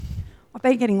I've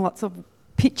been getting lots of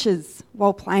pictures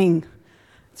while playing.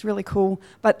 It's really cool.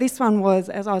 But this one was,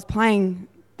 as I was playing,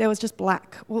 there was just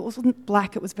black. Well, it wasn't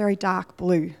black, it was very dark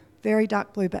blue. Very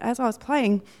dark blue. But as I was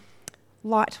playing,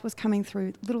 light was coming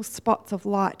through, little spots of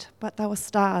light, but they were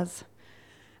stars.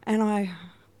 And I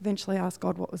eventually asked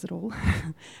God, what was it all?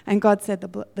 And God said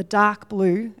the dark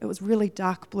blue, it was really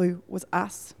dark blue, was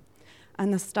us.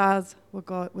 And the stars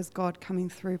was God coming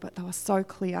through, but they were so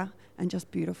clear and just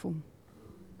beautiful.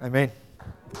 Amen.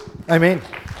 Amen.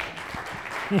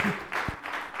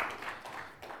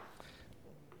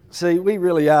 See, we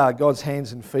really are God's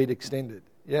hands and feet extended,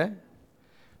 yeah?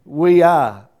 We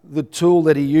are the tool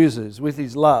that He uses with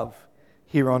His love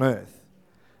here on earth.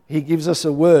 He gives us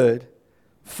a word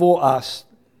for us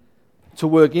to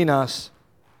work in us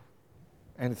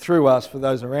and through us for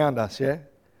those around us, yeah?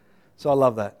 So I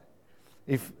love that.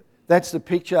 If that's the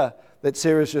picture that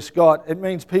Sarah's just got, it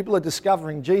means people are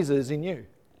discovering Jesus in you,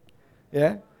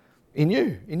 yeah? In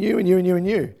you.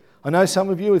 I know some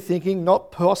of you are thinking,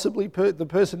 not possibly the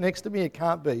person next to me, it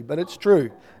can't be, but it's true.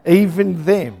 Even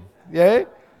them, yeah?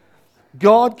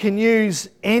 God can use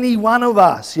any one of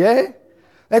us, yeah?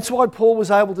 That's why Paul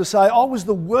was able to say, I was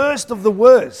the worst of the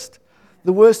worst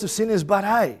of sinners, but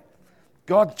hey,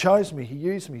 God chose me, He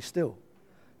used me still.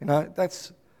 You know,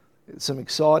 that's some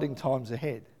exciting times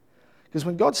ahead. Because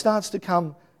when God starts to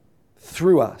come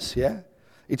through us, yeah,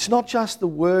 it's not just the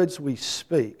words we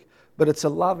speak, but it's a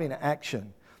love in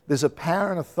action. There's a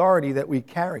power and authority that we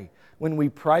carry when we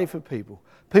pray for people.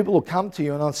 People will come to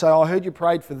you and I'll say, I heard you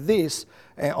prayed for this,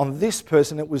 on this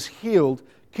person, it was healed.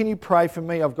 Can you pray for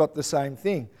me? I've got the same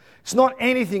thing. It's not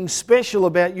anything special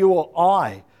about you or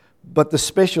I, but the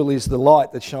special is the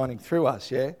light that's shining through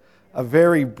us, yeah? A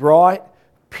very bright,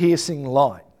 piercing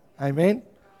light. Amen?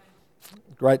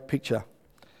 Great picture.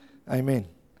 Amen.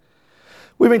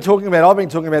 I've been talking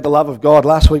about the love of God.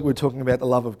 Last week we were talking about the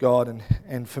love of God,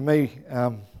 and for me,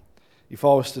 if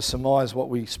I was to surmise what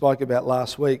we spoke about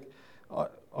last week,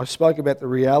 I spoke about the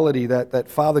reality that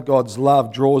Father God's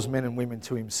love draws men and women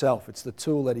to Himself. It's the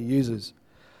tool that He uses.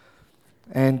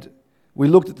 And we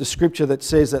looked at the scripture that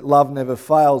says that love never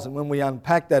fails, and when we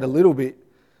unpacked that a little bit,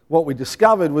 what we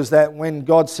discovered was that when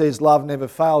God says love never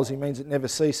fails, He means it never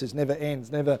ceases, never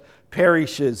ends, never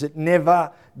perishes, it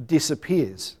never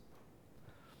disappears.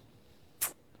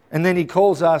 And then He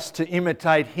calls us to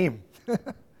imitate Him,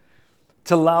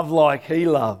 to love like He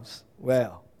loves.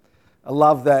 Wow. A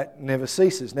love that never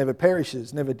ceases, never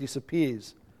perishes, never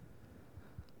disappears.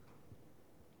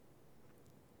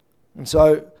 And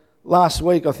so last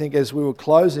week, I think as we were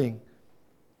closing,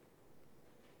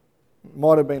 it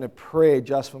might have been a prayer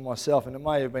just for myself, and it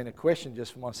may have been a question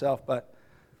just for myself, but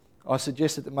I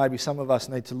suggested that maybe some of us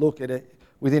need to look at it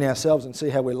within ourselves and see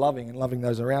how we're loving and loving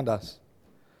those around us.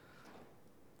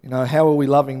 You know, how are we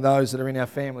loving those that are in our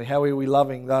family? How are we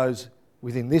loving those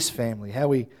within this family? How are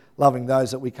we loving those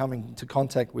that we come into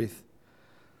contact with?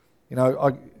 You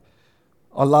know,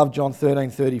 I love John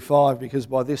 13:35 because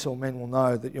by this all men will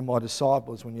know that you're my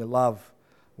disciples when you love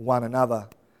one another.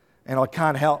 And I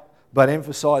can't help but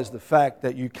emphasize the fact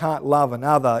that you can't love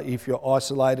another if you're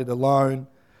isolated, alone,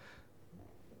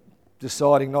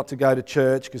 deciding not to go to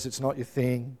church because it's not your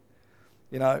thing.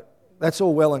 You know, that's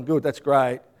all well and good, that's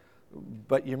great,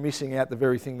 but you're missing out the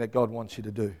very thing that God wants you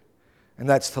to do. And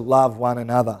that's to love one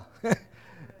another.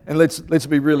 And let's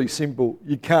be really simple.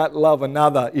 You can't love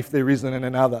another if there isn't an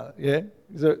another. Yeah?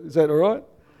 Is that all right?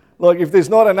 Like if there's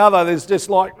not another, there's just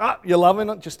like, you're loving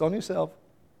it just on yourself.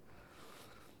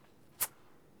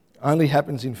 Only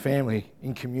happens in family,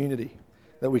 in community,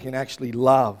 that we can actually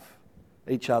love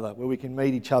each other, where we can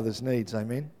meet each other's needs.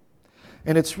 Amen?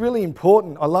 And it's really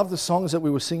important. I love the songs that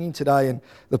we were singing today and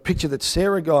the picture that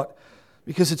Sarah got,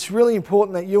 because it's really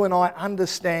important that you and I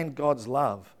understand God's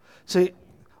love. See,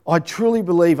 I truly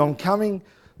believe I'm coming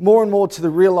more and more to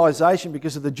the realization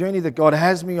because of the journey that God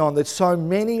has me on that so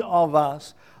many of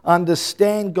us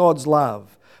understand God's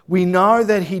love. We know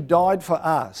that He died for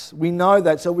us. We know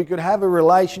that so we could have a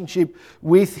relationship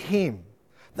with Him.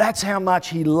 That's how much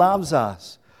He loves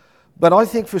us. But I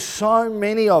think for so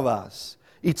many of us,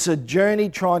 it's a journey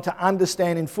trying to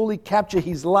understand and fully capture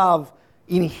His love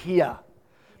in here,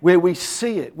 where we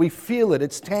see it, we feel it,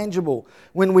 it's tangible.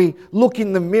 When we look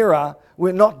in the mirror,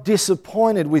 we're not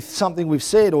disappointed with something we've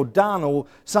said or done or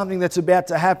something that's about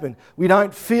to happen. We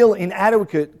don't feel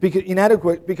inadequate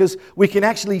because we can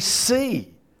actually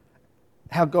see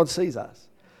how God sees us.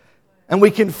 And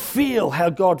we can feel how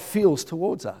God feels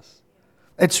towards us.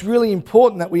 It's really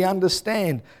important that we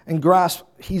understand and grasp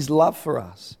His love for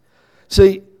us.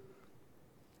 See,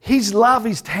 His love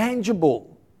is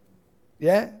tangible.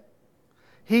 Yeah?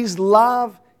 His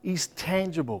love is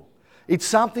tangible. It's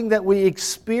something that we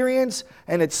experience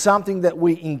and it's something that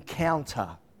we encounter.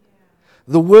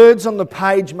 The words on the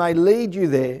page may lead you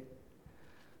there,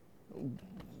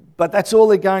 but that's all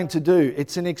they're going to do.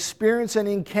 It's an experience and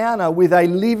encounter with a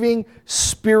living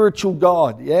spiritual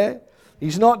God, yeah?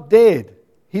 He's not dead.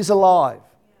 He's alive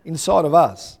inside of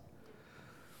us.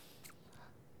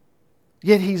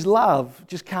 Yet His love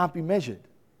just can't be measured.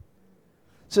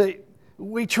 So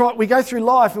we go through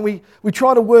life and we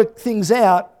try to work things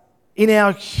out in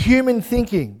our human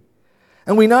thinking.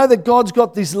 And we know that God's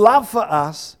got this love for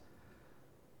us,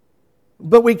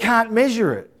 but we can't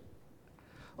measure it.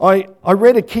 I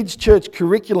read a kids' church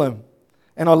curriculum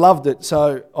and I loved it,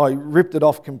 so I ripped it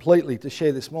off completely to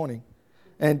share this morning.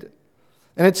 And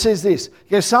it says this,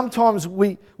 sometimes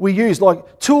we use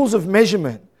like tools of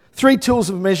measurement, 3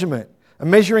 tools of measurement. A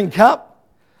measuring cup,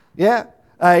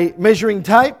 a measuring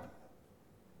tape,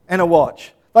 and a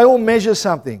watch. They all measure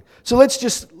something. So let's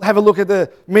just have a look at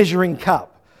the measuring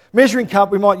cup. Measuring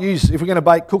cup we might use if we're going to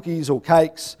bake cookies or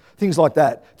cakes, things like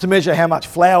that, to measure how much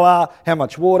flour, how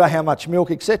much water, how much milk,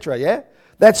 etc. Yeah?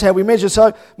 That's how we measure.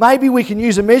 So maybe we can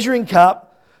use a measuring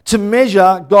cup to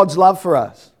measure God's love for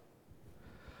us.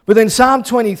 But then Psalm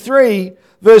 23,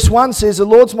 verse 1 says, "The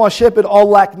Lord's my shepherd, I'll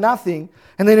lack nothing."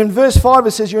 And then in verse 5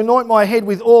 it says, "You anoint my head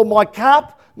with oil, my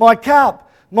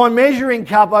measuring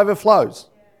cup overflows."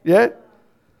 Yeah?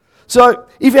 So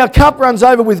if our cup runs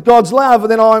over with God's love,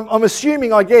 then I'm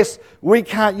assuming, I guess, we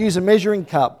can't use a measuring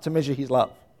cup to measure His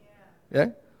love. Yeah?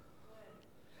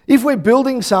 If we're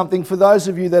building something, for those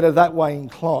of you that are that way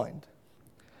inclined,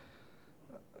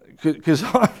 because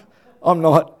I'm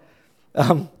not...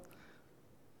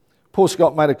 Paul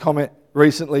Scott made a comment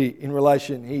recently in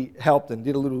relation, he helped and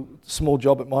did a little small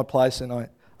job at my place, and I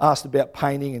asked about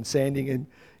painting and sanding, and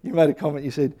you made a comment,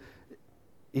 you said,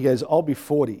 he goes, "I'll be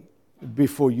 40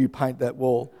 before you paint that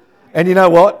wall." And you know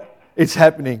what? It's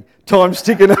happening. Time's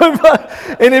ticking over,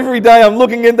 and every day I'm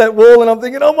looking at that wall and I'm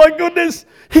thinking, oh my goodness,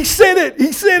 he said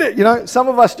it. You know, some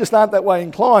of us just aren't that way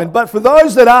inclined, but for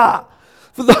those that are,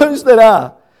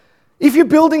 if you're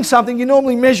building something, you're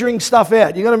normally measuring stuff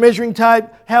out. You've got a measuring tape,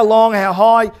 how long, how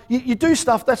high. You do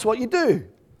stuff, that's what you do.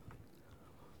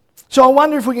 So I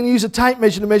wonder if we can use a tape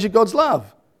measure to measure God's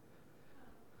love.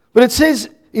 But it says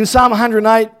in Psalm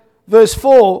 108, verse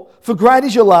 4, "For great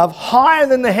is your love, higher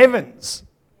than the heavens."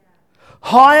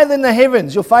 Higher than the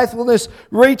heavens. Your faithfulness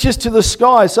reaches to the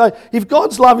sky. So if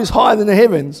God's love is higher than the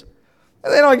heavens,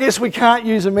 then I guess we can't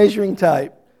use a measuring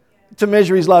tape to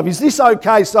measure His love. Is this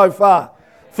okay so far?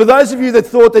 For those of you that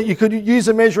thought that you could use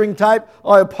a measuring tape,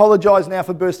 I apologise now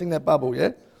for bursting that bubble, yeah?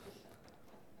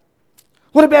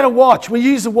 What about a watch? We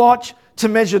use a watch to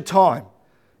measure time,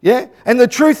 yeah? And the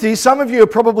truth is, some of you are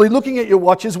probably looking at your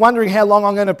watches wondering how long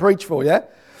I'm going to preach for, yeah?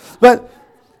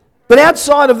 But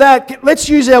outside of that, let's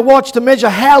use our watch to measure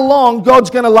how long God's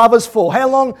going to love us for. How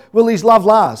long will His love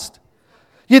last?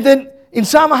 Yet then, in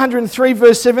Psalm 103,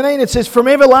 verse 17, it says, "From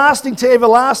everlasting to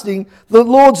everlasting, the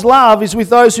Lord's love is with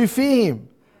those who fear Him."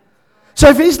 So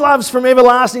if His love's from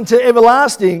everlasting to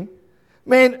everlasting,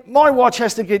 man, my watch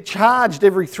has to get charged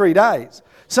every 3 days.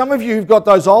 Some of you have got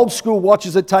those old school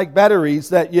watches that take batteries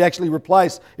that you actually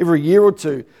replace every year or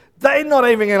two. They're not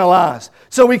even going to last.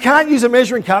 So we can't use a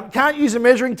measuring cup, can't use a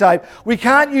measuring tape, we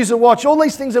can't use a watch. All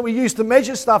these things that we use to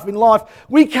measure stuff in life,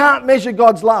 we can't measure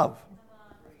God's love.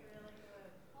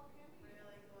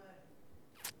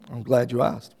 I'm glad you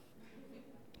asked.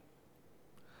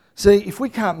 See, if we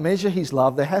can't measure His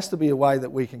love, there has to be a way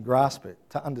that we can grasp it,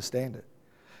 to understand it.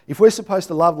 If we're supposed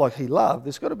to love like He loved,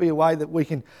 there's got to be a way that we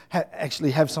can actually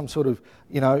have some sort of,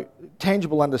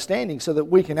 tangible understanding so that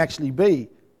we can actually be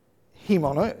Him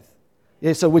on earth.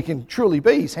 Yeah, so we can truly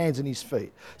be His hands and His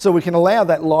feet. So we can allow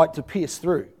that light to pierce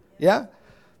through. Yeah?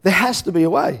 There has to be a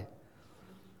way.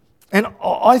 And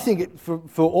I think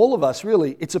for all of us,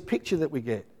 really, it's a picture that we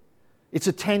get. It's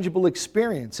a tangible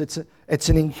experience. It's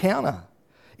an encounter.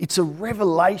 It's a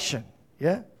revelation,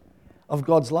 yeah, of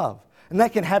God's love. And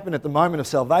that can happen at the moment of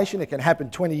salvation. It can happen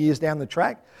 20 years down the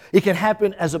track. It can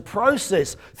happen as a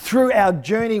process through our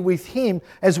journey with Him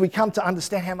as we come to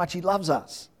understand how much He loves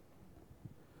us.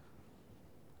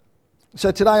 So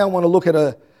today I want to look at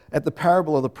the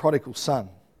parable of the prodigal son.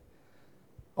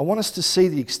 I want us to see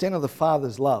the extent of the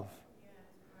Father's love.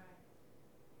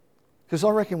 Because I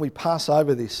reckon we pass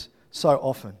over this so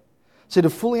often. So to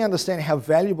fully understand how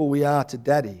valuable we are to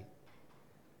Daddy,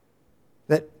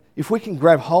 that if we can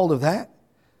grab hold of that,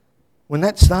 when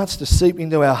that starts to seep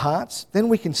into our hearts, then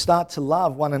we can start to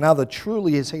love one another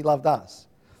truly as He loved us.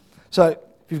 So if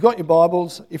you've got your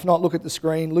Bibles, if not, look at the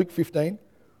screen, Luke 15.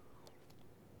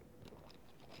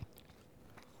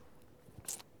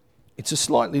 It's a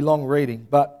slightly long reading,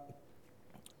 but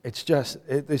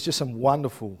there's just some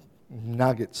wonderful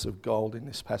nuggets of gold in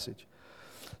this passage.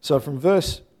 So from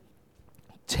verse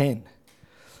 10,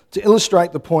 to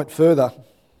illustrate the point further,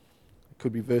 it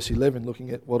could be verse 11, looking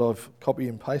at what I've copied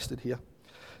and pasted here.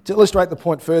 To illustrate the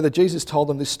point further, Jesus told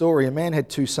them this story. A man had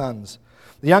 2 sons.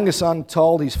 The younger son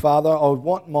told his father, I would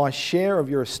want my share of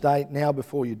your estate now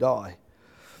before you die.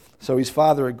 So his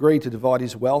father agreed to divide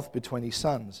his wealth between his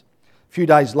sons. A few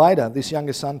days later, this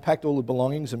younger son packed all the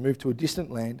belongings and moved to a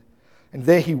distant land, and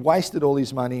there he wasted all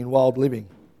his money in wild living.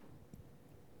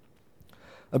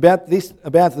 About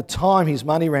the time his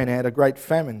money ran out, a great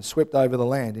famine swept over the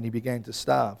land and he began to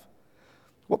starve.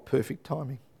 What perfect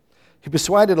timing. He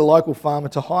persuaded a local farmer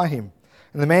to hire him,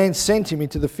 and the man sent him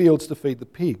into the fields to feed the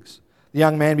pigs. The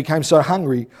young man became so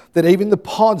hungry that even the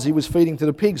pods he was feeding to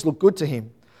the pigs looked good to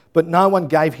him, but no one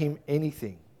gave him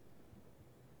anything.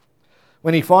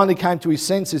 When he finally came to his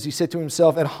senses, he said to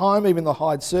himself, at home even the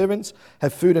hired servants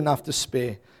have food enough to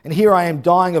spare. And here I am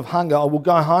dying of hunger. I will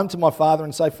go home to my father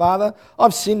and say, Father,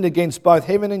 I've sinned against both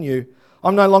heaven and you.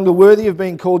 I'm no longer worthy of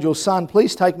being called your son.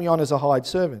 Please take me on as a hired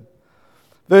servant.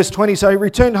 Verse 20, so he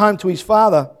returned home to his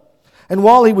father. And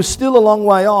while he was still a long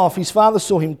way off, his father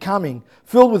saw him coming.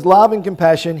 Filled with love and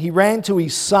compassion, he ran to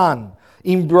his son,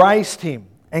 embraced him,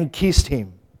 and kissed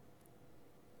him.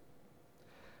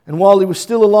 And while he was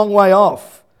still a long way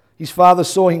off, his father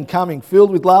saw him coming,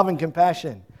 filled with love and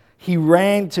compassion. He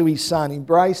ran to his son,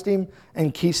 embraced him,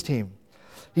 and kissed him.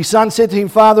 His son said to him,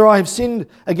 Father, I have sinned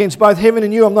against both heaven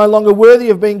and you. I'm no longer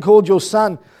worthy of being called your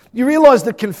son. You realise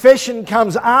that confession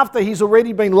comes after he's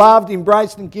already been loved,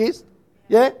 embraced, and kissed?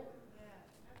 Yeah?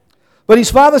 But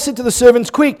his father said to the servants,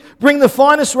 quick, bring the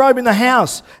finest robe in the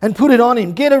house and put it on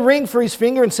him. Get a ring for his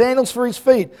finger and sandals for his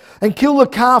feet, and kill the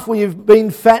calf we have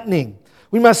been fattening.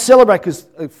 We must celebrate, because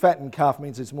a fattened calf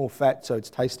means it's more fat, so it's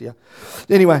tastier.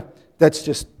 Anyway, that's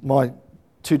just my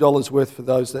 $2 worth for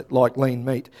those that like lean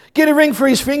meat. Get a ring for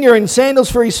his finger and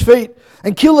sandals for his feet,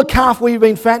 and kill the calf we've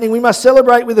been fattening. We must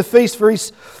celebrate with a feast, for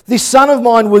this son of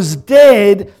mine was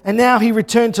dead, and now he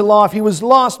returned to life. He was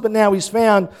lost, but now he's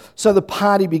found. So the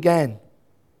party began.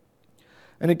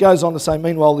 And it goes on to say,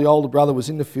 meanwhile, the older brother was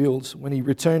in the fields. When he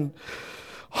returned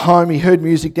home, he heard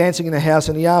music, dancing in the house,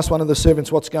 and he asked one of the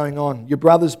servants, what's going on? Your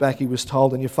brother's back, he was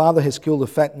told, and your father has killed a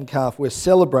fattened calf. We're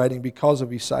celebrating because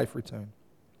of his safe return.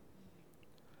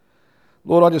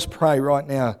 Lord, I just pray right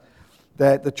now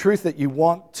that the truth that you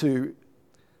want to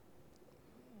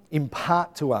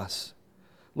impart to us,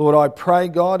 Lord, I pray,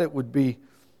 God, it would be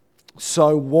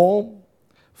so warm,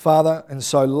 Father, and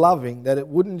so loving that it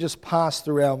wouldn't just pass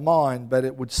through our mind, but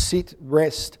it would sit,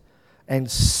 rest, and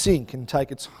sink and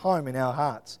take its home in our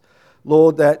hearts.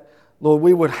 Lord,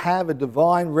 we would have a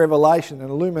divine revelation, an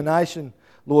illumination,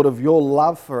 Lord, of your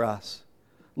love for us.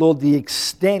 Lord, the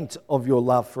extent of your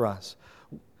love for us.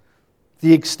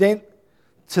 The extent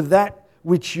to that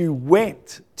which you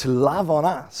went to love on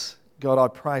us. God, I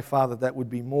pray, Father, that would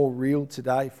be more real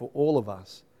today for all of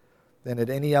us than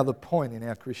at any other point in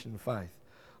our Christian faith.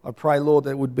 I pray, Lord,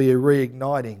 that would be a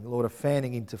reigniting, Lord, a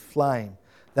fanning into flame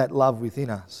that love within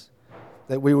us.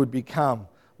 That we would become,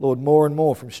 Lord, more and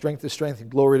more from strength to strength and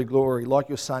glory to glory, like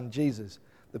your Son Jesus,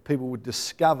 that people would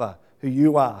discover who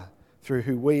you are through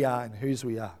who we are and whose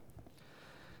we are.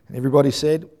 And everybody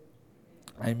said,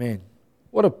 Amen.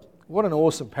 What an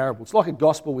awesome parable. It's like a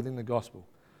gospel within the gospel.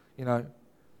 You know,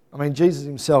 I mean, Jesus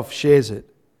himself shares it.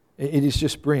 It is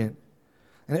just brilliant.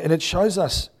 And it shows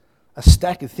us a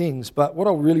stack of things, but what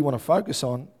I really want to focus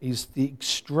on is the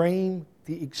extreme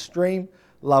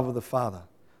love of the Father.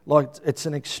 Like, it's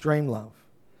an extreme love.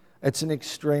 It's an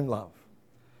extreme love.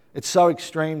 It's so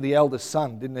extreme the eldest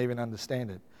son didn't even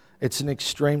understand it. It's an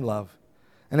extreme love.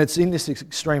 And it's in this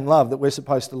extreme love that we're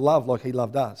supposed to love like he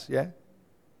loved us, yeah?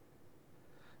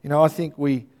 You know, I think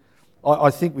with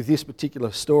this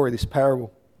particular story, this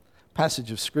parable,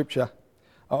 passage of Scripture,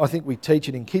 I think we teach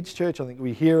it in kids' church. I think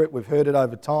we hear it. We've heard it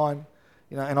over time.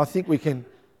 You know, and I think we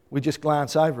just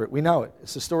glance over it. We know it.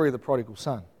 It's the story of the prodigal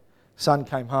son. Son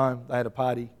came home. They had a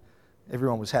party.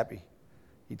 Everyone was happy.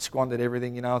 He'd squandered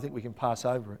everything. You know, I think we can pass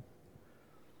over it.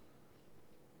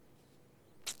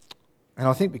 And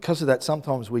I think because of that,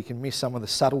 sometimes we can miss some of the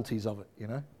subtleties of it, you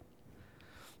know.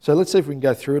 So let's see if we can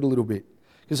go through it a little bit.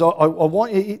 Because I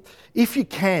want you, if you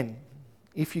can,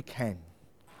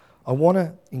 I want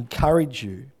to encourage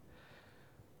you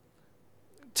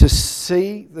to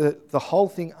see the whole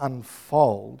thing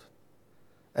unfold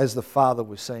as the Father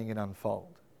was seeing it unfold.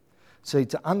 See,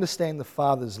 to understand the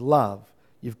Father's love,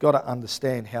 you've got to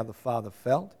understand how the Father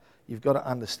felt. You've got to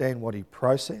understand what he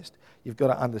processed. You've got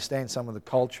to understand some of the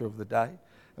culture of the day.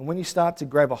 And when you start to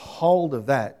grab a hold of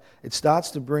that, it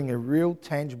starts to bring a real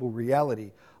tangible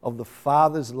reality of the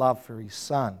Father's love for his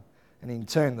Son, and in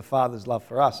turn the Father's love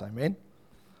for us. Amen?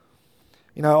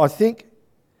 You know, I think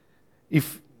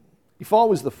if I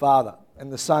was the Father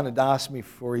and the Son had asked me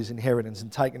for his inheritance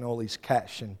and taken all his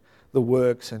cash and the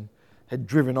works and had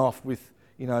driven off with,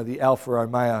 you know, the Alfa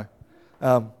Romeo,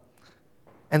 and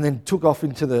then took off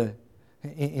into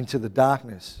the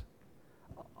darkness,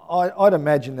 I'd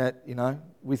imagine that, you know,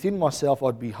 within myself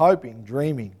I'd be hoping,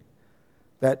 dreaming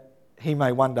that he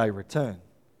may one day return.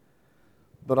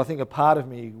 But I think a part of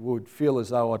me would feel as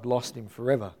though I'd lost him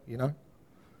forever, you know.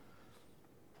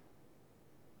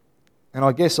 And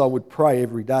I guess I would pray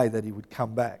every day that he would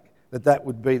come back, that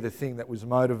would be the thing that was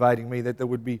motivating me, that there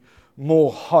would be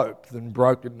more hope than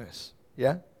brokenness,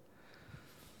 yeah?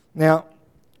 Now,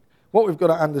 what we've got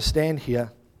to understand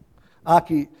here,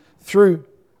 through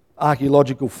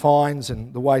archaeological finds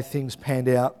and the way things panned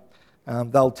out,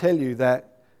 they'll tell you that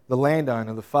the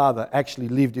landowner, the father, actually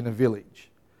lived in a village.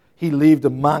 He lived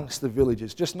amongst the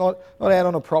villagers, just not out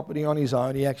on a property on his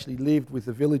own. He actually lived with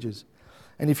the villagers.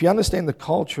 And if you understand the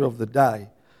culture of the day,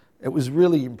 it was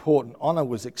really important. Honour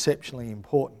was exceptionally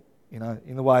important, you know,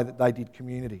 in the way that they did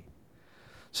community.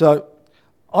 So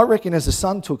I reckon as the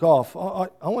sun took off,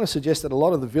 I want to suggest that a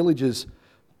lot of the villagers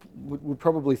were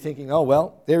probably thinking, oh,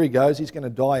 well, there he goes. He's going to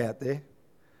die out there.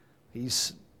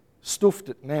 He's stuffed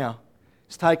it now.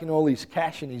 He's taken all his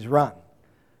cash and he's run,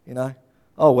 you know.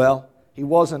 Oh, well, he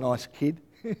was a nice kid,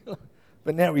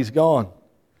 but now he's gone.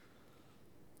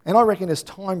 And I reckon as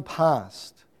time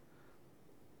passed,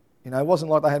 you know, it wasn't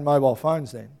like they had mobile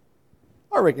phones then.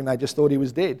 I reckon they just thought he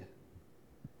was dead.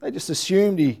 They just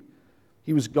assumed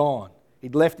he was gone.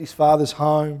 He'd left his father's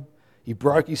home. He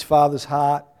broke his father's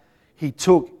heart. He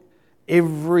took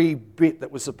every bit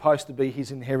that was supposed to be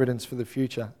his inheritance for the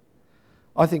future.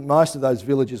 I think most of those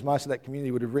villagers, most of that community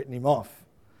would have written him off.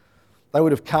 They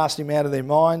would have cast him out of their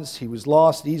minds. He was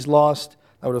lost. He's lost.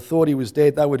 They would have thought he was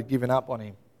dead. They would have given up on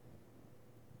him.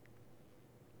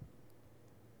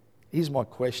 Here's my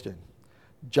question,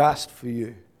 just for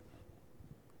you.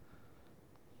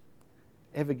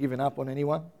 Ever given up on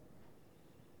anyone?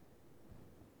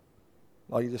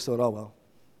 Like you just thought, oh well,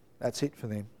 that's it for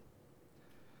them.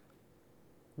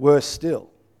 Worse still,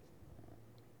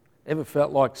 ever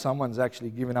felt like someone's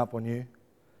actually given up on you?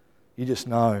 You just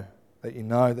know that you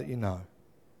know that you know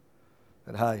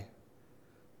that, hey,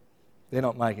 they're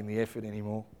not making the effort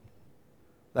anymore.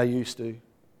 They used to.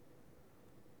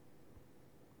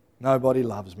 Nobody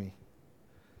loves me.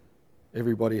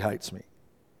 Everybody hates me.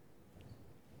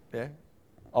 Yeah?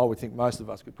 I would think most of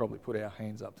us could probably put our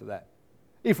hands up to that.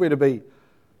 If we're to be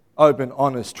open,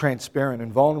 honest, transparent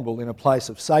and vulnerable in a place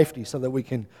of safety so that we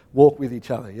can walk with each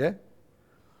other, yeah?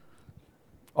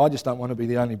 I just don't want to be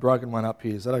the only broken one up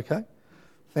here. Is that okay?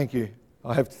 Thank you.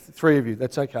 I have three of you.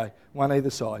 That's okay. One either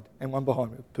side and one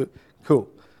behind me. Cool.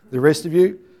 The rest of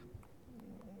you,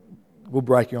 we'll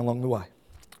break you along the way.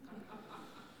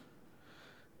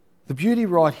 The beauty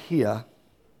right here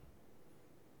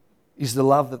is the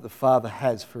love that the Father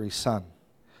has for his Son.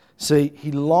 See,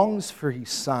 he longs for his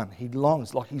Son. He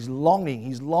longs, like he's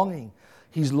longing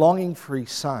for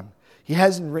his Son. He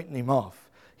hasn't written him off.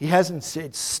 He hasn't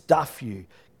said, stuff you,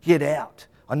 get out.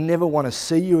 I never want to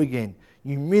see you again.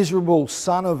 You miserable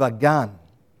son of a gun.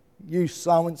 You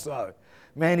so-and-so.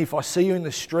 Man, if I see you in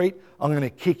the street, I'm going to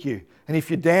kick you. And if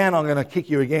you're down, I'm going to kick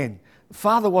you again. The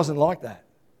Father wasn't like that.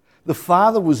 The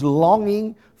Father was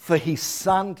longing for his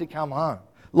Son to come home.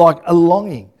 Like a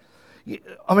longing.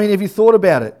 I mean, have you thought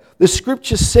about it? The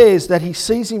Scripture says that he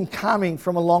sees him coming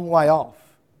from a long way off.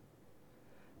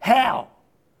 How?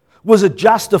 Was it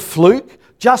just a fluke?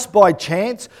 Just by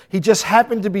chance? He just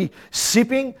happened to be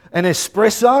sipping an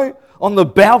espresso on the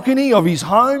balcony of his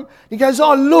home? He goes,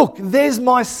 oh look, there's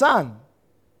my son.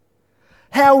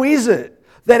 How is it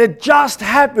that it just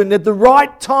happened at the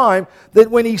right time that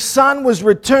when his son was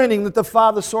returning that the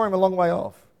Father saw him a long way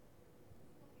off?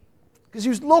 Because he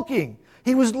was looking.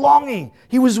 He was longing.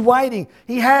 He was waiting.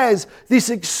 He has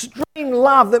this extreme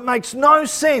love that makes no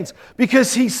sense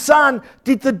because his son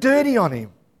did the dirty on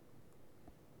him.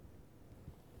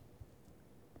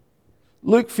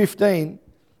 Luke 15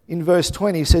 in verse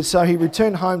 20 says, so he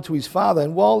returned home to his father,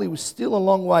 and while he was still a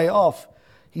long way off,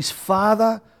 his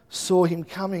father saw him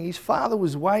coming. His father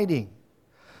was waiting.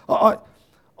 I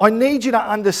need you to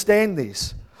understand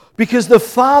this because the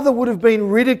father would have been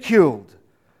ridiculed.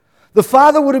 The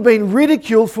father would have been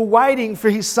ridiculed for waiting for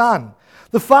his son.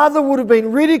 The father would have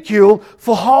been ridiculed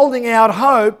for holding out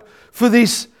hope for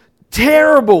this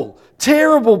terrible,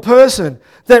 terrible person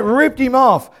that ripped him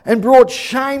off and brought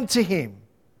shame to him.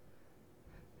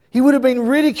 He would have been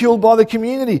ridiculed by the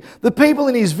community. The people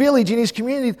in his village, in his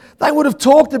community, they would have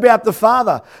talked about the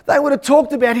father. They would have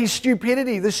talked about his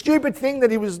stupidity, the stupid thing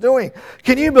that he was doing.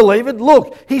 Can you believe it?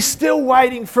 Look, he's still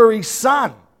waiting for his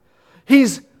son.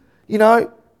 His, not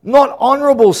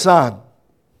honourable son.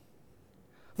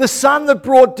 The son that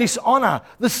brought dishonour.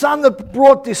 The son that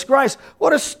brought disgrace.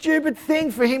 What a stupid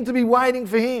thing for him to be waiting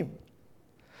for him.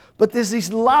 But there's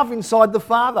this love inside the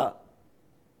father.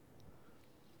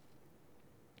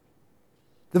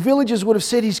 The villagers would have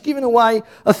said he's given away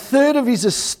a third of his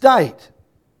estate.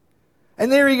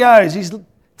 And there he goes. He's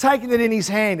taken it in his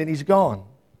hand and he's gone.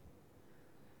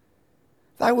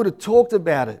 They would have talked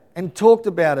about it and talked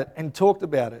about it and talked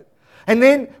about it. And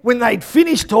then when they'd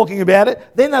finished talking about it,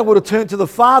 then they would have turned to the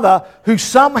father who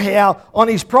somehow on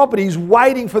his property is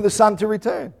waiting for the son to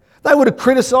return. They would have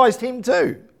criticised him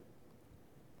too.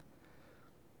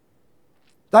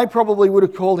 They probably would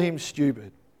have called him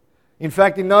stupid. In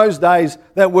fact, in those days,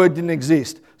 that word didn't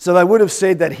exist. So they would have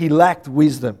said that he lacked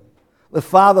wisdom. The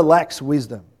father lacks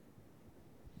wisdom.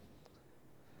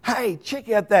 Hey, check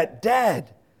out that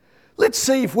dad. Let's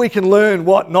see if we can learn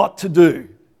what not to do.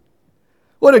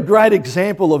 What a great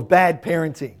example of bad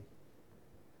parenting.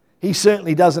 He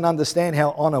certainly doesn't understand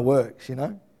how honour works,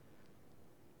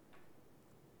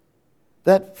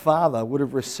 That father would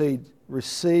have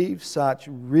received such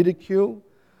ridicule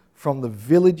from the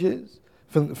villagers,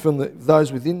 from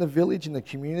those within the village and the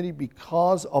community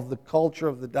because of the culture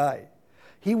of the day.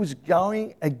 He was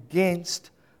going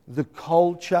against the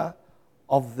culture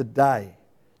of the day.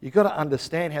 You've got to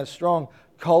understand how strong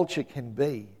culture can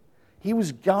be. He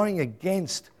was going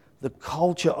against the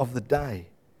culture of the day.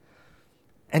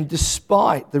 And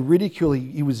despite the ridicule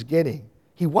he was getting,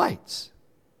 he waits.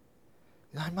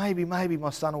 Maybe my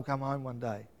son will come home one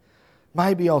day.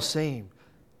 Maybe I'll see him.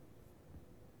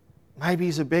 Maybe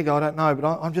he's a beggar, I don't know, but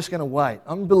I'm just going to wait.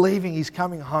 I'm believing he's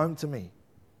coming home to me.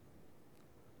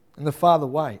 And the father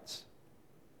waits.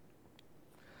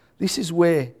 This is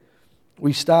where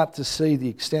we start to see the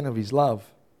extent of his love.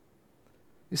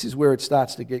 This is where it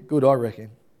starts to get good, I reckon.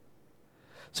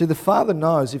 See, the father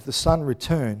knows if the son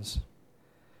returns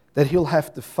that he'll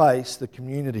have to face the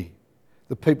community,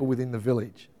 the people within the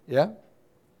village. Yeah?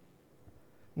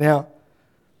 Now,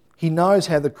 he knows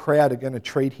how the crowd are going to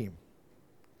treat him.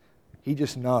 He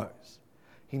just knows.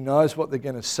 He knows what they're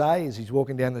going to say as he's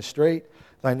walking down the street.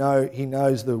 He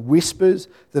knows the whispers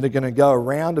that are going to go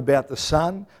around about the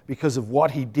son because of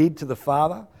what he did to the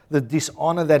father, the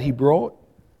dishonour that he brought.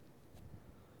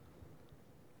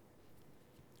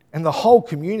 And the whole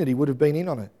community would have been in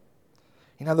on it.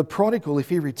 The prodigal, if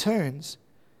he returns,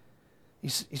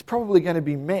 he's probably going to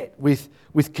be met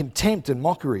with contempt and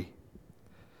mockery.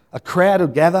 A crowd will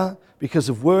gather because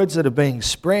of words that are being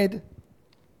spread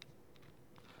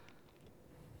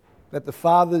that the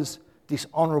father's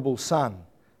dishonourable son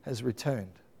has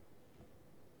returned.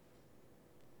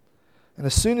 And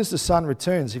as soon as the son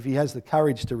returns, if he has the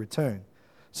courage to return,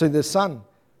 so the son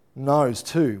knows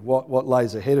too what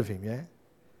lays ahead of him, yeah?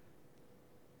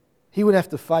 He would have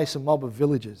to face a mob of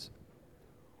villagers.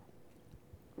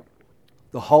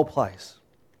 The whole place,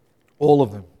 all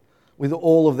of them, with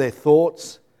all of their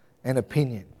thoughts and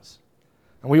opinions.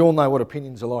 And we all know what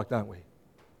opinions are like, don't we?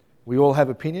 We all have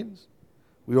opinions.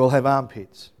 We all have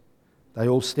armpits. They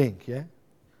all stink, yeah?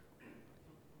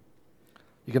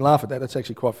 You can laugh at that. That's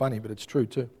actually quite funny, but it's true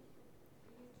too.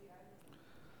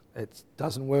 It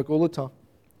doesn't work all the time.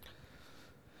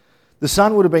 The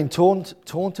son would have been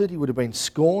taunted. He would have been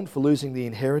scorned for losing the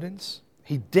inheritance.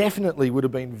 He definitely would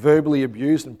have been verbally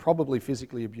abused and probably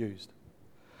physically abused.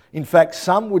 In fact,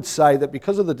 some would say that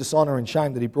because of the dishonour and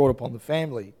shame that he brought upon the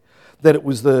family, that it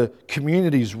was the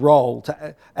community's role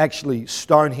to actually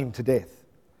stone him to death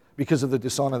because of the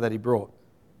dishonour that he brought.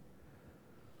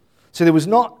 So there was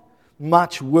not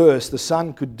much worse the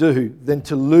son could do than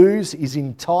to lose his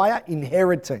entire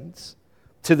inheritance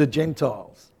to the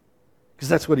Gentiles. Because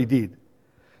that's what he did.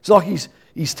 It's like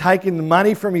he's taken the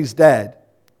money from his dad.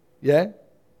 Yeah?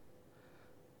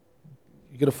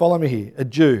 You've got to follow me here. A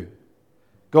Jew.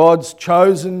 God's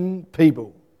chosen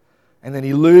people. And then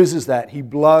he loses that. He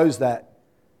blows that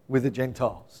with the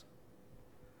Gentiles.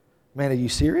 Man, are you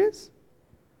serious?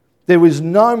 There was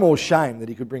no more shame that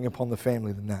he could bring upon the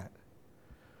family than that.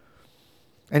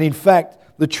 And in fact,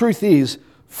 the truth is,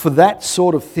 for that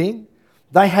sort of thing,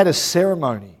 they had a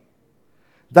ceremony.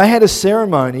 They had a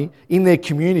ceremony in their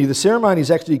community. The ceremony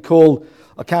is actually called,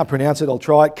 I can't pronounce it, I'll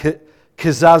try it,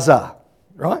 kazaza,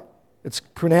 right? It's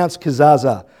pronounced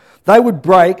kazaza. They would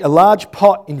break a large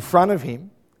pot in front of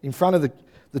him, in front of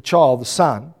the child, the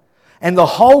son, and the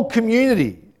whole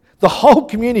community, The whole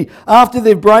community, after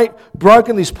they've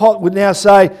broken this pot, would now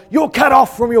say, "You're cut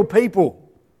off from your people.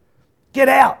 Get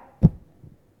out."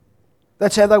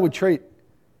 That's how they would treat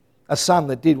a son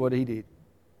that did what he did.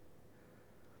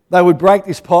 They would break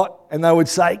this pot and they would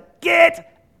say,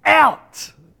 "Get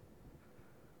out."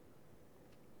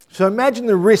 So imagine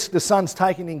the risk the son's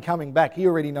taking in coming back. He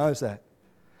already knows that.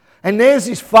 And there's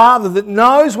this father that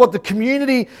knows what the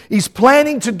community is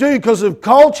planning to do because of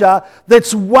culture,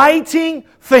 that's waiting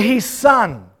for his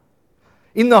son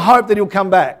in the hope that he'll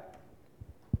come back.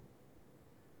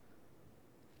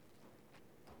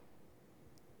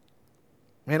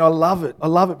 Man, I love it. I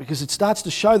love it because it starts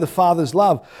to show the father's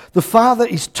love. The father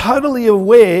is totally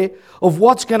aware of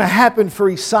what's going to happen for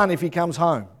his son if he comes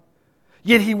home.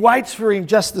 Yet he waits for him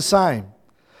just the same.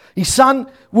 His son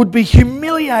would be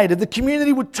humiliated. The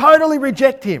community would totally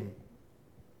reject him.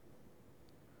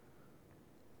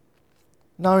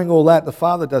 Knowing all that, the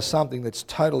father does something that's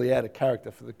totally out of character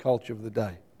for the culture of the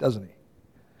day, doesn't he?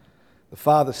 The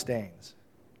father stands.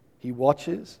 He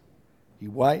watches. He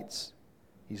waits.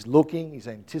 He's looking. He's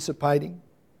anticipating.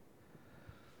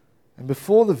 And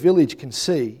before the village can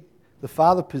see, the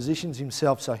father positions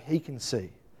himself so he can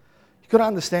see. You've got to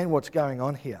understand what's going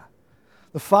on here.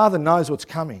 The father knows what's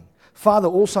coming. Father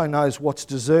also knows what's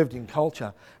deserved in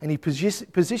culture. And he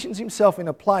positions himself in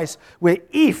a place where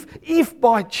if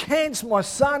by chance my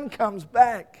son comes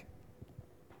back,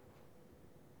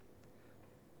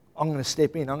 I'm going to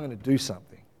step in, I'm going to do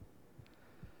something.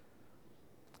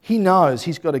 He knows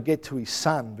he's got to get to his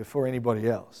son before anybody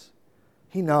else.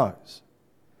 He knows.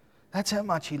 That's how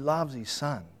much he loves his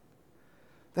son.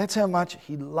 That's how much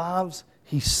he loves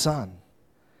his son.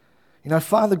 You know,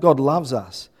 Father God loves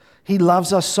us. He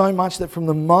loves us so much that from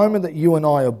the moment that you and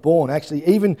I are born, actually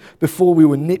even before we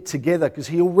were knit together, because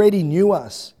he already knew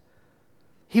us,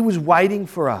 he was waiting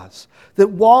for us.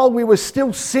 That while we were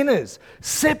still sinners,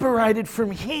 separated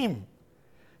from him,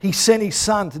 he sent his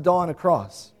son to die on a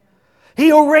cross.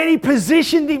 He already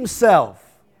positioned himself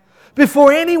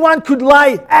before anyone could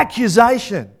lay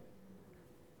accusation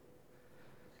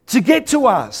to get to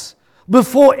us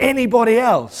before anybody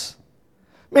else.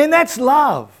 Man, that's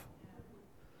love.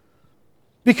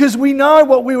 Because we know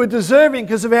what we were deserving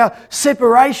because of our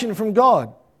separation from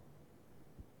God.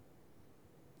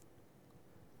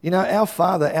 You know, our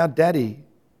Father, our Daddy,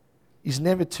 is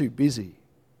never too busy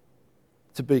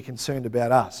to be concerned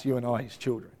about us, you and I, his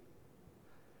children.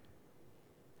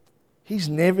 He's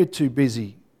never too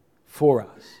busy for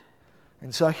us.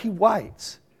 And so he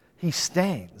waits, he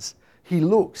stands, he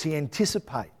looks, he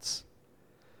anticipates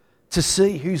to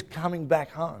see who's coming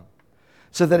back home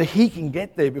so that he can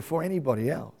get there before anybody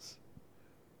else.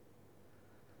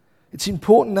 It's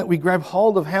important that we grab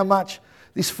hold of how much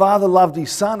this father loved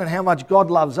his son and how much God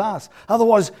loves us.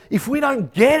 Otherwise, if we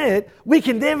don't get it, we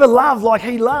can never love like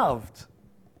he loved.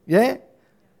 Yeah?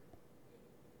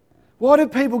 Why do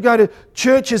people go to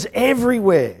churches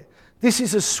everywhere? This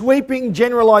is a sweeping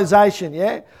generalization,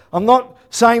 yeah? I'm not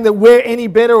saying that we're any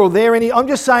better or they're any. I'm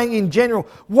just saying in general,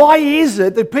 why is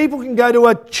it that people can go to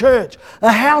a church,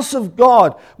 a house of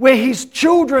God, where his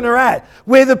children are at,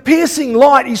 where the piercing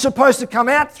light is supposed to come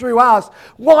out through us?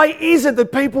 Why is it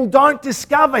that people don't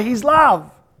discover his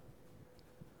love?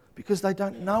 Because they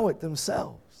don't know it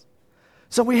themselves.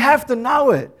 So we have to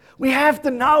know it. We have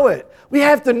to know it. We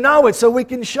have to know it so we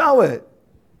can show it.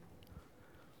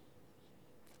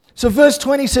 So verse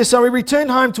 20 says, so he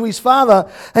returned home to his father,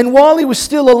 and while he was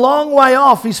still a long way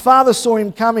off, his father saw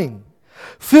him coming.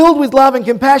 Filled with love and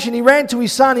compassion, he ran to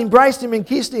his son, embraced him and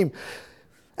kissed him.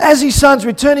 As his son's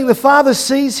returning, the father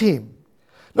sees him.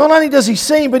 Not only does he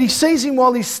see him, but he sees him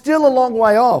while he's still a long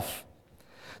way off.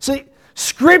 See,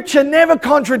 Scripture never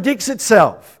contradicts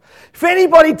itself. If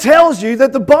anybody tells you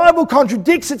that the Bible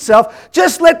contradicts itself,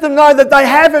 just let them know that they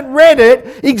haven't read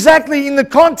it exactly in the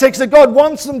context that God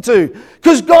wants them to.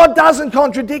 Because God doesn't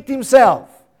contradict himself.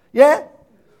 Yeah?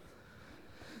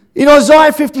 In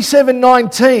Isaiah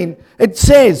 57:19, it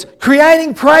says,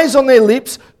 creating praise on their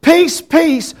lips, peace,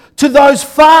 peace to those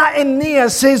far and near,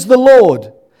 says the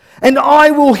Lord, and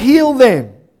I will heal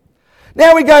them.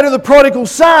 Now we go to the prodigal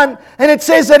son, and it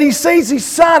says that he sees his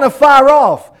son afar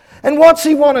off. And what's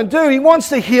he want to do? He wants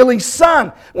to heal his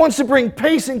son. He wants to bring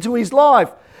peace into his life.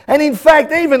 And in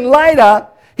fact, even later,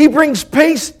 he brings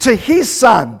peace to his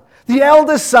son, the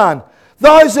eldest son.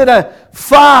 Those that are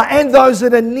far and those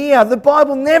that are near. The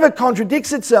Bible never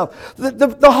contradicts itself.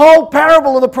 The whole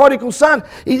parable of the prodigal son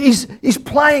is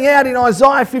playing out in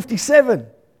Isaiah 57.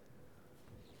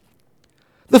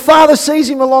 The father sees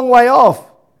him a long way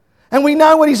off. And we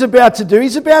know what he's about to do.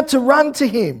 He's about to run to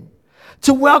him,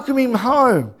 to welcome him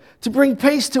home, to bring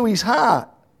peace to his heart.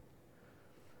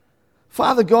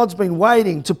 Father God's been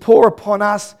waiting to pour upon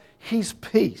us his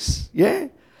peace, yeah?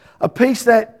 A peace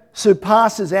that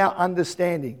surpasses our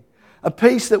understanding, a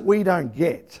peace that we don't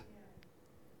get.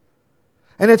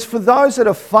 And it's for those that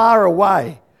are far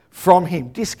away from him,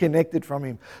 disconnected from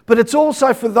him. But it's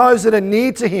also for those that are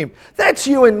near to him. That's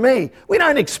you and me. We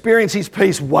don't experience his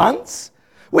peace once.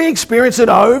 We experience it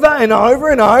over and over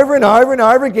and over and over and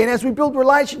over again as we build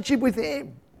relationship with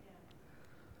him.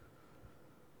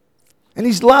 And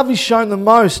his love is shown the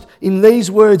most in these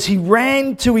words. He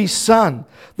ran to his son.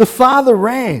 The Father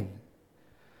ran.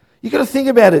 You've got to think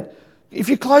about it. If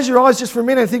you close your eyes just for a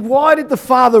minute and think, why did the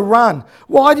Father run?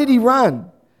 Why did he run?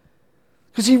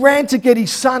 Because he ran to get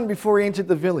his son before he entered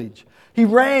the village. He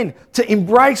ran to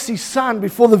embrace his son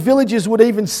before the villagers would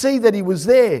even see that he was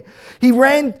there. He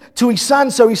ran to his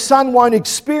son so his son won't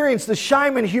experience the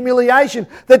shame and humiliation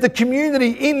that the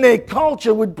community in their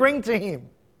culture would bring to him.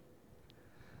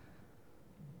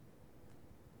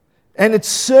 And it's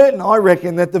certain, I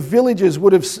reckon, that the villagers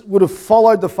would have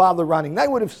followed the Father running. They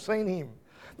would have seen him.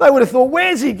 They would have thought,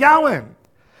 where's he going?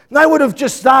 And they would have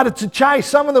just started to chase.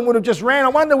 Some of them would have just ran. I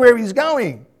wonder where he's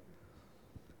going.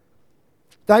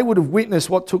 They would have witnessed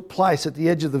what took place at the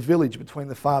edge of the village between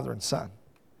the father and son.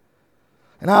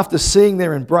 And after seeing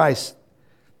their embrace,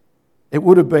 it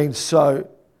would have been so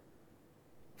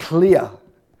clear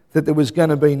that there was going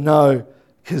to be no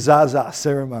kazaza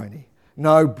ceremony,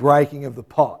 no breaking of the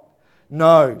pot,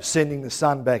 no sending the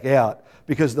son back out,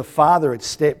 because the father had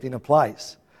stepped in a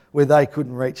place where they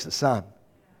couldn't reach the son.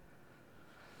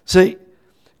 See,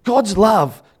 God's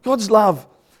love,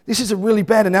 this is a really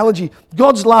bad analogy.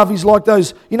 God's love is like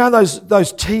those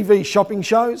TV shopping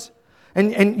shows,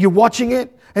 and you're watching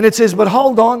it, and it says, but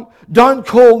hold on, don't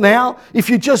call now. If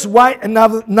you just wait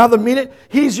another minute,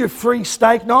 here's your free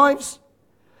steak knives.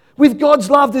 With God's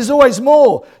love, there's always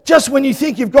more. Just when you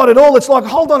think you've got it all, it's like,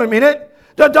 hold on a minute.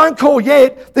 Don't call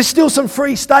yet. There's still some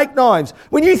free steak knives.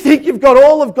 When you think you've got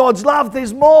all of God's love,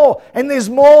 there's more, and there's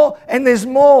more, and there's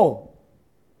more.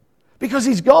 Because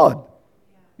he's God.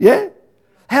 Yeah?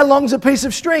 How long's a piece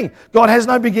of string? God has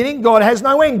no beginning. God has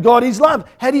no end. God is love.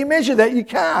 How do you measure that? You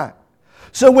can't.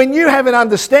 So when you have an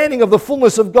understanding of the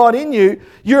fullness of God in you,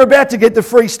 you're about to get the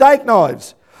free steak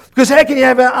knives. Because how can you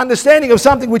have an understanding of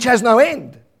something which has no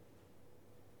end?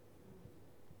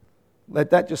 Let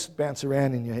that just bounce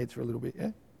around in your head for a little bit,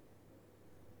 yeah?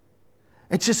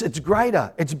 It's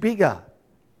greater, it's bigger.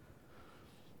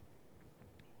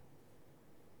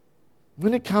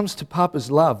 When it comes to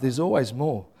Papa's love, there's always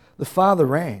more. The Father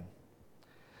ran.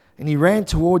 And he ran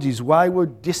towards his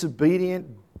wayward, disobedient,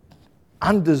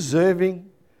 undeserving,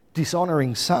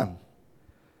 dishonouring son.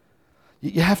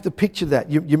 You have to picture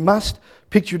that. You must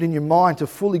picture it in your mind to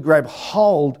fully grab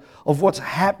hold of what's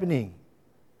happening.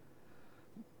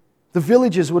 The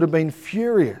villagers would have been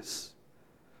furious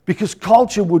because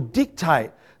culture would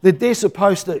dictate that they're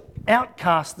supposed to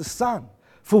outcast the son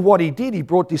for what he did. He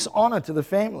brought dishonour to the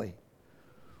family.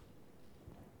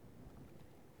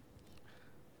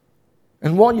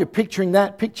 And while you're picturing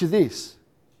that, picture this.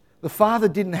 The father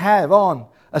didn't have on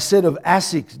a set of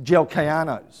Asics gel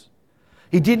Kayanos.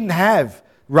 He didn't have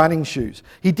running shoes.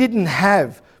 He didn't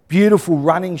have beautiful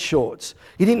running shorts.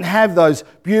 He didn't have those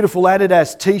beautiful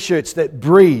Adidas t-shirts that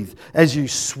breathe as you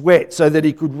sweat so that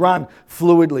he could run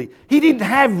fluidly. He didn't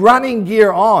have running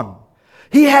gear on.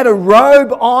 He had a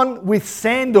robe on with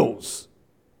sandals.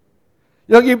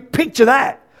 You picture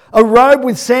that. A robe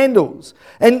with sandals.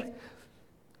 And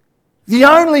the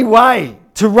only way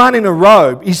to run in a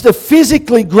robe is to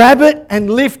physically grab it and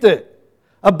lift it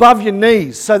above your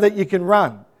knees so that you can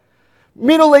run.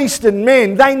 Middle Eastern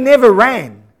men, they never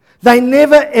ran. They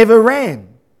never ever ran.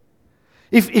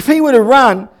 If he were to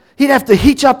run, he'd have to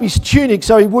hitch up his tunic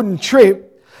so he wouldn't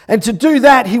trip. And to do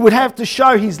that, he would have to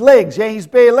show his legs, his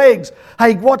bare legs.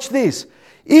 Hey, watch this.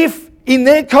 If in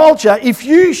their culture, if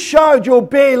you showed your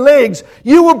bare legs,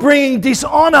 you were bringing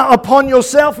dishonour upon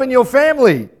yourself and your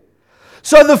family.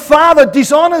 So the father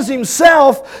dishonours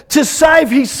himself to save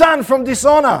his son from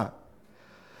dishonour.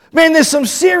 Man, there's some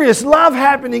serious love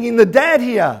happening in the dad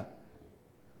here.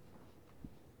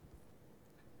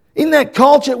 In that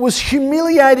culture, it was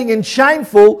humiliating and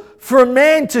shameful for a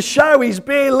man to show his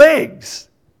bare legs.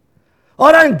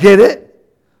 I don't get it.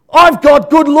 I've got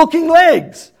good-looking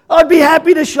legs. I'd be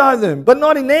happy to show them, but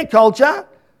not in their culture.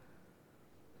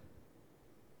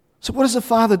 So what does the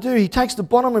father do? He takes the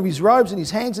bottom of his robes in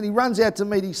his hands and he runs out to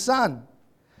meet his son.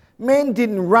 Men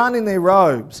didn't run in their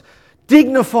robes.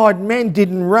 Dignified men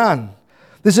didn't run.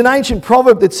 There's an ancient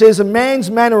proverb that says, a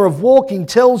man's manner of walking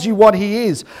tells you what he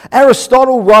is.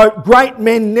 Aristotle wrote, great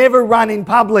men never run in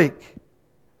public.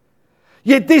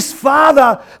 Yet this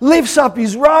father lifts up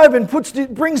his robe and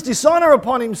brings dishonor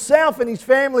upon himself and his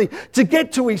family to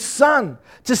get to his son,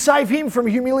 to save him from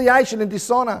humiliation and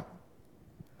dishonor.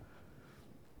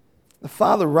 The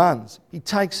father runs. He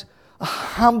takes a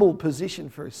humble position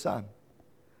for his son.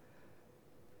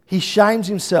 He shames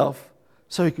himself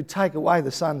so he could take away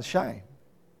the son's shame.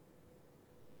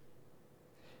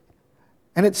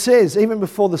 And it says, even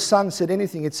before the son said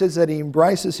anything, it says that he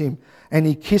embraces him and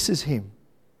he kisses him.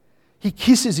 He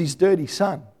kisses his dirty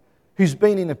son who's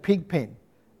been in a pig pen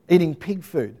eating pig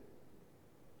food.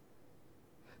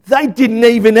 They didn't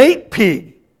even eat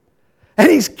pig. And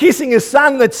he's kissing a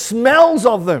son that smells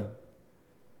of them.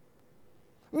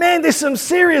 Man, there's some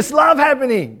serious love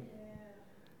happening.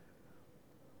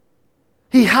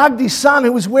 He hugged his son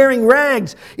who was wearing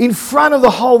rags in front of the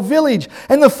whole village.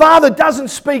 And the father doesn't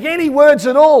speak any words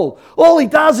at all. All he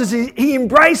does is he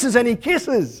embraces and he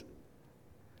kisses.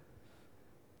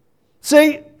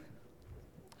 See,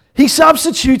 he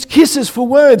substitutes kisses for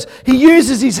words. He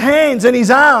uses his hands and his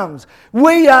arms.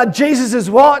 We are Jesus'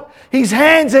 what? His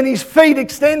hands and his feet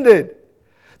extended.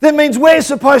 That means we're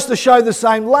supposed to show the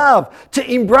same love, to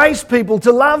embrace people,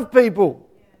 to love people.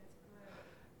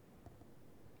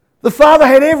 The father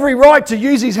had every right to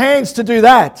use his hands to do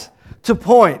that, to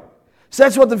point. So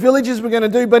that's what the villagers were going to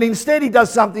do, but instead he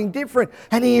does something different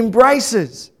and he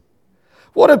embraces.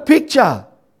 What a picture.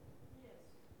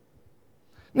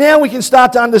 Now we can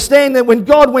start to understand that when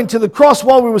God went to the cross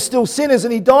while we were still sinners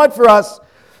and he died for us,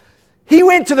 he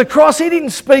went to the cross, he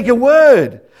didn't speak a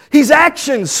word. His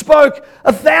actions spoke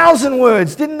 1,000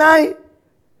 words, didn't they?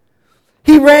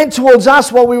 He ran towards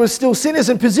us while we were still sinners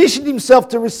and positioned himself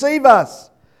to receive us.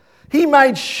 He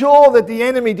made sure that the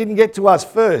enemy didn't get to us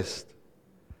first.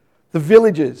 The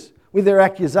villagers with their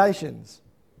accusations.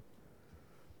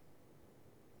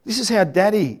 This is how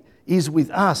Daddy is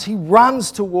with us. He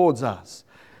runs towards us.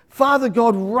 Father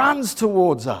God runs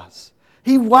towards us.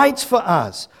 He waits for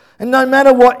us. And no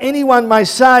matter what anyone may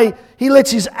say, he lets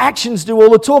his actions do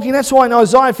all the talking. That's why in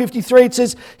Isaiah 53 it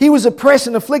says, he was oppressed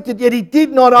and afflicted, yet he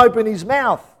did not open his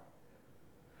mouth.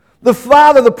 The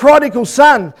father, the prodigal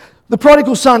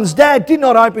son's dad did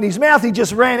not open his mouth. He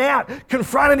just ran out,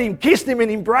 confronted him, kissed him and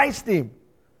embraced him.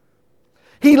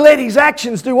 He let his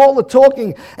actions do all the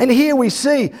talking. And here we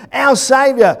see our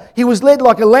Saviour. He was led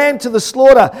like a lamb to the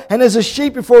slaughter, and as a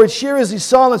sheep before its shearers is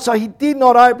silent, so he did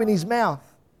not open his mouth.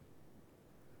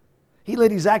 He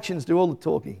let his actions do all the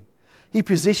talking. He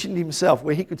positioned himself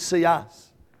where he could see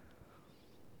us.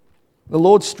 The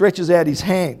Lord stretches out his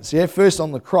hands, first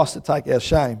on the cross to take our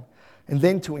shame, and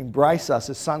then to embrace us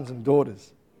as sons and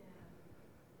daughters.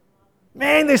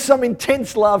 Man, there's some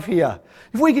intense love here.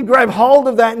 If we could grab hold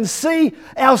of that and see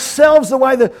ourselves the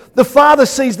way the Father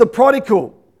sees the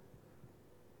prodigal,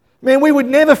 man, we would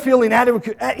never feel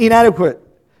inadequate.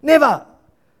 Never.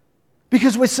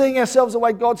 Because we're seeing ourselves the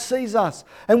way God sees us.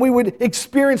 And we would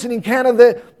experience and encounter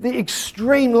the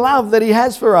extreme love that he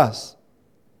has for us.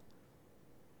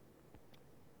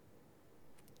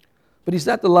 But is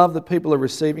that the love that people are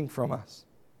receiving from us?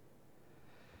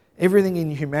 Everything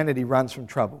in humanity runs from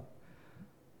trouble.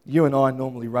 You and I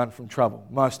normally run from trouble.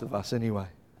 Most of us anyway.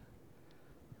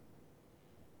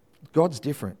 God's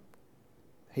different.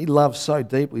 He loves so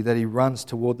deeply that he runs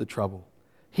toward the trouble.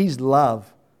 His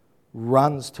love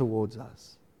runs towards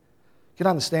us. You can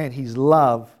understand, his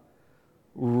love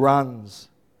runs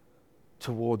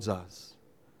towards us.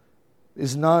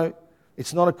 It's not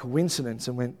a coincidence.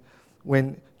 And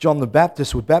when John the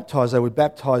Baptist would baptize, they would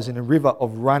baptize in a river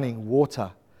of running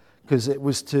water, because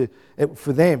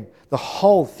for them, the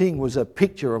whole thing was a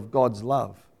picture of God's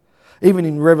love. Even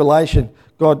in Revelation,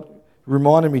 God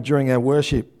reminded me during our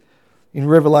worship, in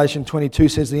Revelation 22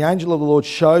 says, the angel of the Lord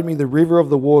showed me the river of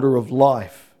the water of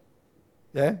life.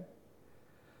 Yeah?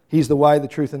 He's the way, the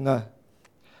truth, and the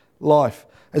life.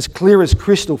 As clear as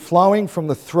crystal, flowing from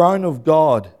the throne of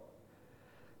God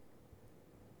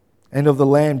and of the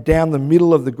Lamb down the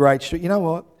middle of the great street. You know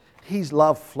what? His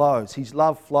love flows. His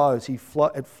love flows. It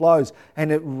flows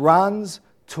and it runs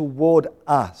toward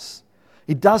us.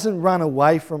 It doesn't run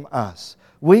away from us.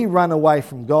 We run away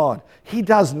from God. He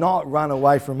does not run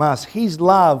away from us. His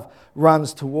love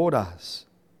runs toward us.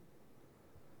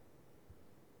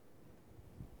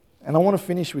 And I want to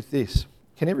finish with this.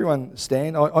 Can everyone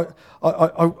stand? I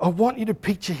want you to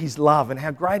picture his love and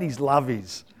how great his love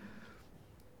is.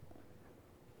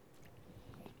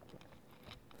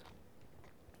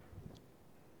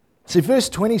 See, verse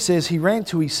 20 says, he ran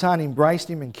to his son, embraced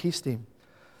him and kissed him.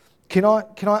 Can I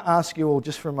ask you all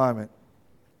just for a moment?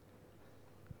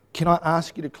 Can I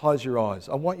ask you to close your eyes?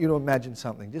 I want you to imagine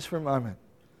something just for a moment.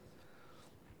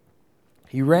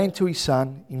 He ran to his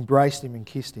son, embraced him and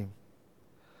kissed him.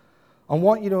 I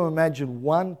want you to imagine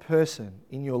one person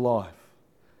in your life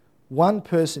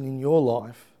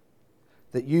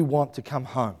that you want to come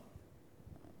home.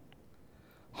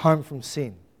 Home from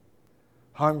sin.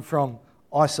 Home from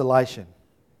isolation.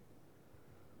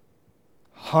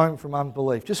 Home from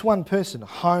unbelief. Just one person.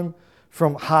 Home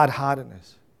from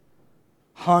hard-heartedness.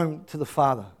 Home to the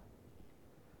Father.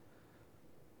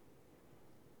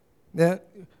 Now,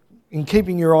 in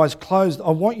keeping your eyes closed,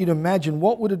 I want you to imagine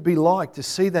what would it be like to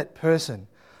see that person,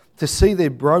 to see their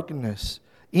brokenness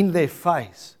in their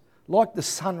face, like the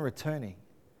Son returning.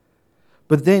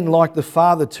 But then, like the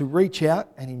Father, to reach out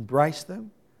and embrace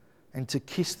them and to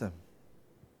kiss them.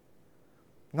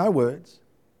 No words,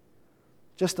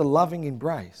 just a loving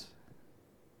embrace.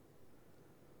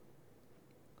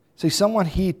 See, someone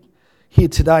here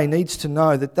today needs to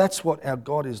know that that's what our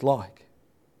God is like.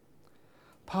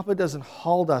 Papa doesn't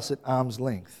hold us at arm's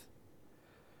length.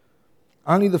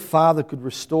 Only the Father could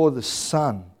restore the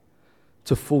Son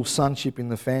to full sonship in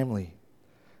the family.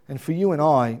 And for you and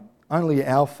I, only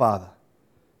our Father,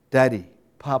 Daddy,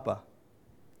 Papa,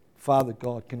 Father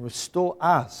God, can restore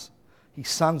us, His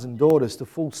sons and daughters, to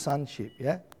full sonship,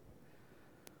 yeah?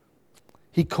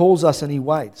 He calls us and He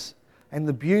waits. And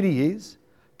the beauty is,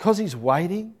 because He's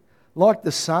waiting, like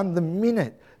the Son, the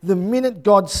minute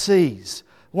God sees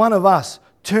one of us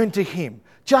turn to Him,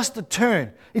 just a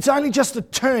turn. It's only just a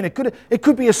turn. It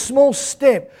could be a small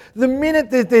step. The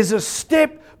minute that there's a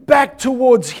step back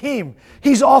towards Him,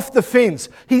 He's off the fence.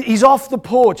 He's off the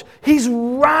porch. He's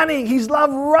running. His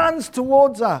love runs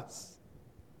towards us.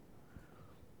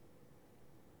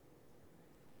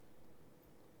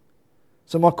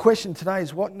 So my question today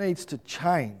is, what needs to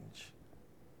change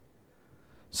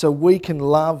so we can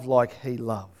love like He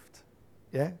loved?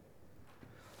 Yeah?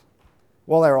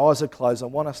 While our eyes are closed, I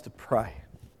want us to pray.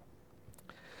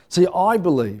 See, I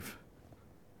believe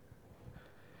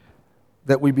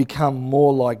that we become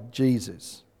more like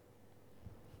Jesus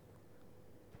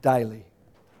daily.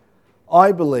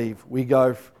 I believe we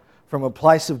go from a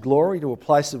place of glory to a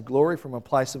place of glory, from a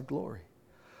place of glory.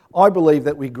 I believe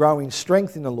that we grow in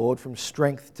strength in the Lord, from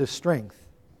strength to strength,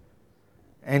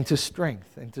 and to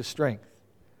strength, and to strength.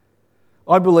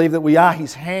 I believe that we are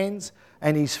His hands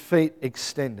and His feet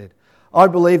extended. I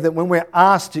believe that when we're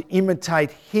asked to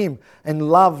imitate Him and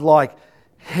love like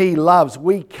He loves,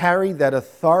 we carry that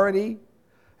authority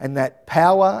and that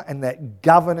power and that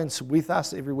governance with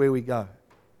us everywhere we go.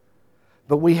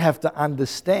 But we have to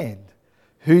understand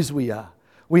whose we are.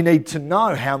 We need to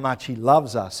know how much He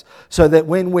loves us, so that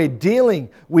when we're dealing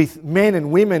with men and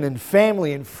women and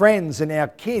family and friends and our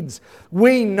kids,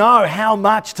 we know how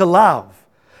much to love.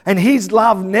 And His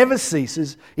love never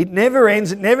ceases, it never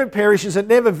ends, it never perishes, it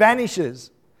never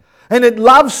vanishes. And it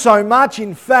loves so much,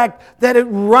 in fact, that it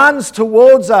runs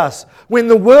towards us when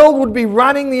the world would be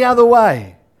running the other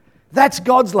way. That's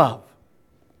God's love.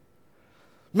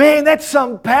 Man, that's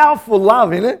some powerful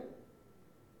love, isn't it?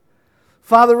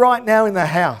 Father, right now in the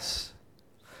house,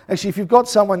 actually, if you've got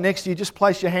someone next to you, just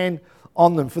place your hand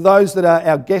on them. For those that are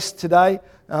our guests today,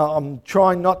 I'm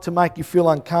trying not to make you feel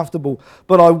uncomfortable,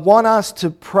 but I want us to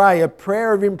pray a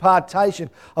prayer of impartation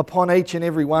upon each and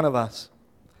every one of us.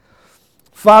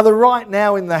 Father, right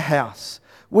now in the house,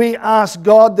 we ask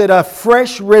God that a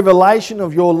fresh revelation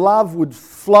of Your love would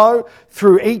flow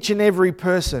through each and every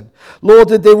person. Lord,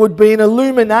 that there would be an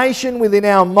illumination within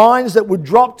our minds that would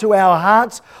drop to our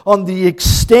hearts on the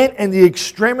extent and the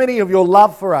extremity of Your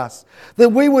love for us. That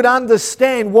we would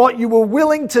understand what You were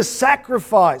willing to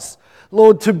sacrifice,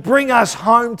 Lord, to bring us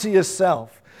home to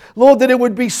Yourself. Lord, that it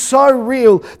would be so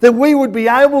real that we would be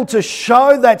able to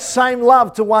show that same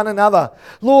love to one another.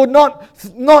 Lord,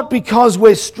 not because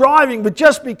we're striving, but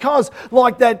just because,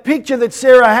 like that picture that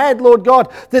Sarah had, Lord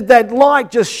God, that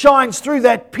light just shines through,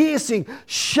 that piercing,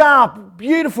 sharp,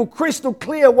 beautiful, crystal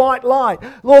clear white light.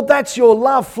 Lord, that's Your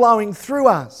love flowing through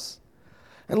us.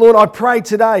 And Lord, I pray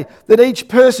today that each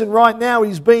person right now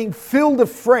is being filled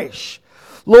afresh.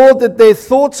 Lord, that their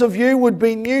thoughts of You would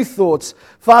be new thoughts.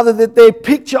 Father, that their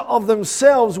picture of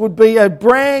themselves would be a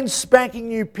brand spanking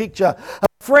new picture. A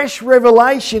fresh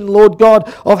revelation, Lord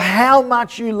God, of how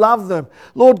much You love them.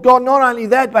 Lord God, not only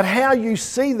that, but how You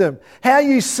see them. How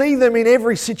You see them in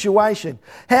every situation.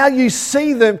 How You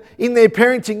see them in their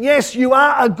parenting. Yes, You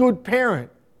are a good parent.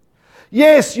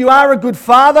 Yes, You are a good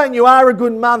father and You are a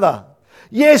good mother.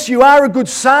 Yes, You are a good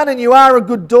son and You are a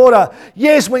good daughter.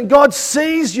 Yes, when God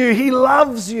sees you, He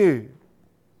loves you.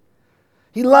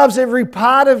 He loves every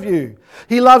part of you.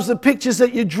 He loves the pictures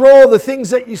that you draw, the things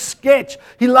that you sketch.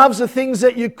 He loves the things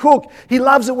that you cook. He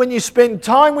loves it when you spend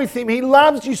time with Him. He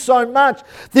loves you so much.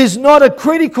 There's not a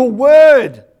critical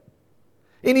word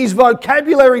in His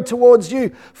vocabulary towards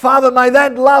you. Father, may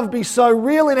that love be so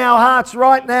real in our hearts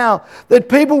right now that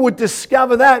people would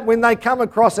discover that when they come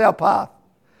across our path.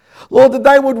 Lord, that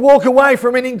they would walk away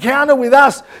from an encounter with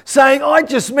us saying, I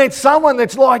just met someone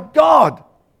that's like God.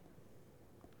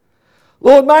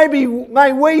 Lord,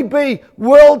 may we be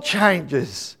world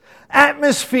changers,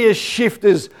 atmosphere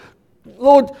shifters,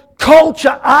 Lord,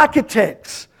 culture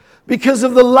architects, because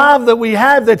of the love that we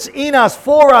have that's in us,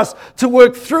 for us, to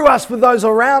work through us with those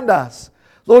around us.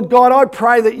 Lord God, I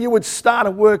pray that you would start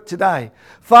a work today.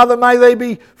 Father, may there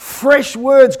be fresh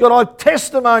words, God,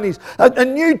 testimonies, a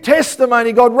new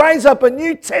testimony. God, raise up a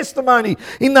new testimony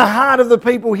in the heart of the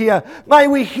people here. May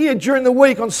we hear during the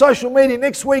week on social media,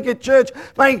 next week at church,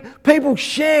 may people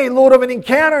share, Lord, of an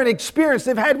encounter and experience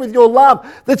they've had with your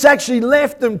love that's actually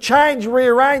left them changed,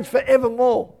 rearranged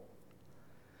forevermore.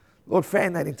 Lord,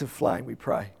 fan that into flame, we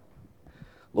pray.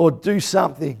 Lord, do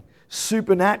something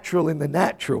supernatural in the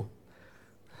natural.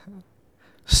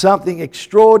 Something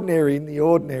extraordinary in the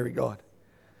ordinary, God.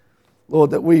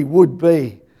 Lord, that we would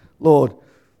be, Lord,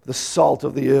 the salt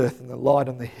of the earth and the light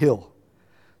on the hill.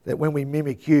 That when we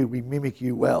mimic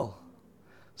you well.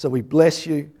 So we bless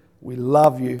you, we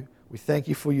love you, we thank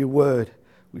you for your word.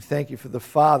 We thank you for the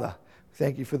Father. We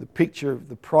thank you for the picture of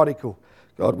the prodigal.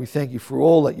 God, we thank you for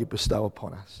all that you bestow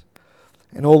upon us.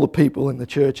 And all the people in the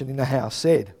church and in the house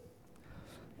said,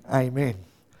 Amen.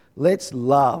 Let's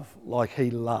love like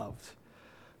He loved.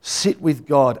 Sit with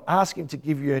God. Ask Him to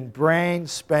give you a brand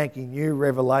spanking new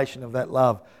revelation of that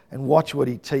love and watch what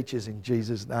He teaches in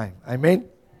Jesus' name. Amen?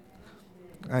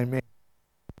 Amen.